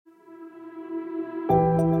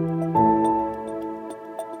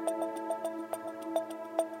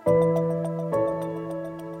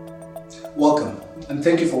and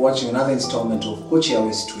thank you for watching another installment of Coach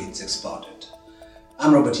Yahweh's Tweets Expounded.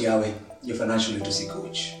 I'm Robert Yahweh, your financial literacy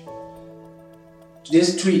coach.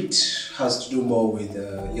 Today's tweet has to do more with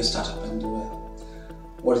your startup, and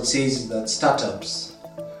what it says is that startups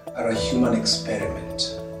are a human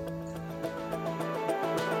experiment.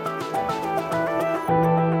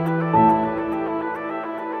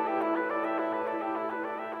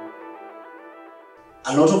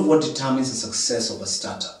 A lot of what determines the success of a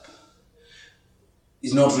startup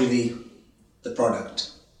is not really the product.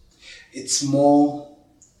 It's more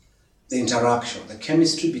the interaction, the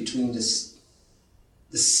chemistry between the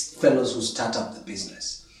fellows who start up the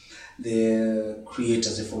business, the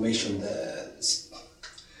creators, the formation, the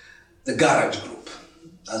garage group,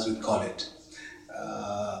 as we call it.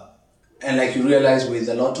 And like you realize with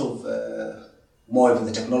a lot of more of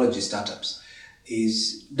the technology startups,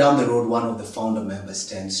 is down the road one of the founder members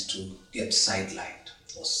tends to get sidelined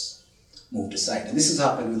or moved aside. And this has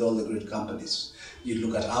happened with all the great companies. You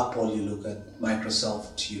look at Apple, you look at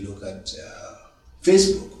Microsoft, you look at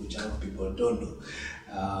Facebook, which a lot of people don't know,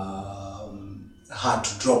 had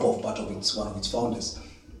to drop off part of one of its founders.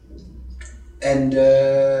 And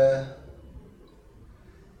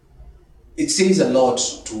it says a lot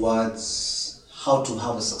towards how to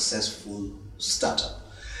have a successful startup,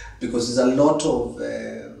 because there's a lot of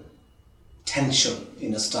tension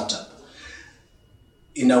in a startup,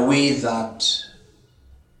 in a way that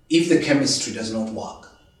if the chemistry does not work,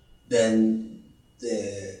 then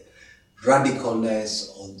the radicalness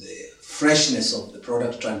or the freshness of the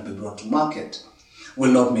product trying to be brought to market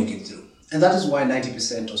will not make it through. And that is why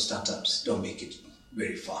 90% of startups don't make it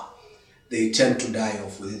very far. They tend to die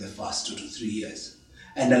off within the first 2 to 3 years.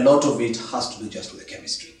 And a lot of it has to do just with the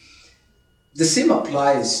chemistry. The same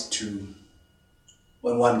applies to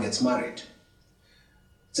when one gets married.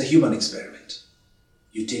 It's a human experiment.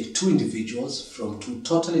 You take two individuals from two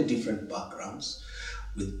totally different backgrounds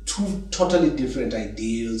with two totally different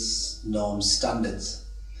ideals, norms, standards,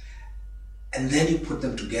 and then you put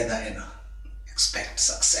them together and expect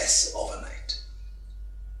success overnight.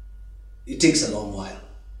 It takes a long while.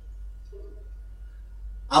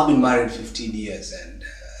 I've been married 15 years and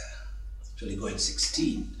actually going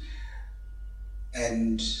 16.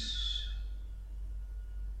 And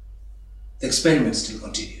the experiment still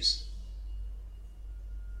continues.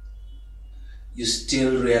 You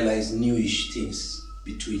still realize newish things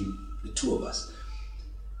between the two of us.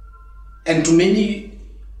 And to many,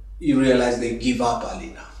 you realize they give up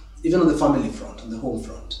early enough, even on the family front, on the home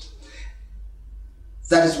front.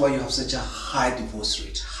 That is why you have such a high divorce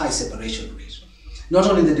rate, high separation rate. Not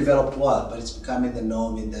only in the developed world, but it's becoming the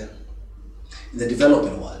norm in the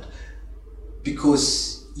developing world.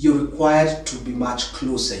 Because you're required to be much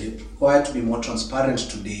closer, you're required to be more transparent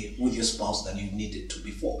today with your spouse than you needed to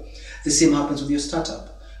before. The same happens with your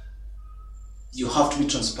startup. You have to be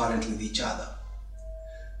transparent with each other.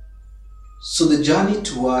 So the journey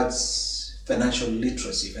towards financial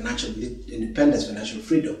literacy, financial independence, financial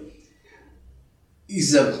freedom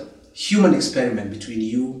is a human experiment between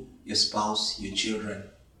you, your spouse, your children,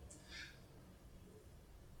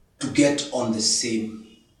 to get on the same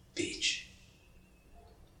page.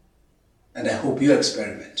 And I hope your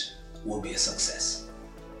experiment will be a success.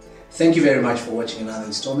 Thank you very much for watching another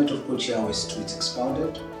installment of Coach Yahweh's Tweets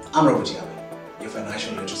Expounded. I'm Robert Yahweh, your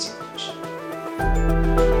financial literacy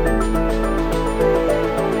coach.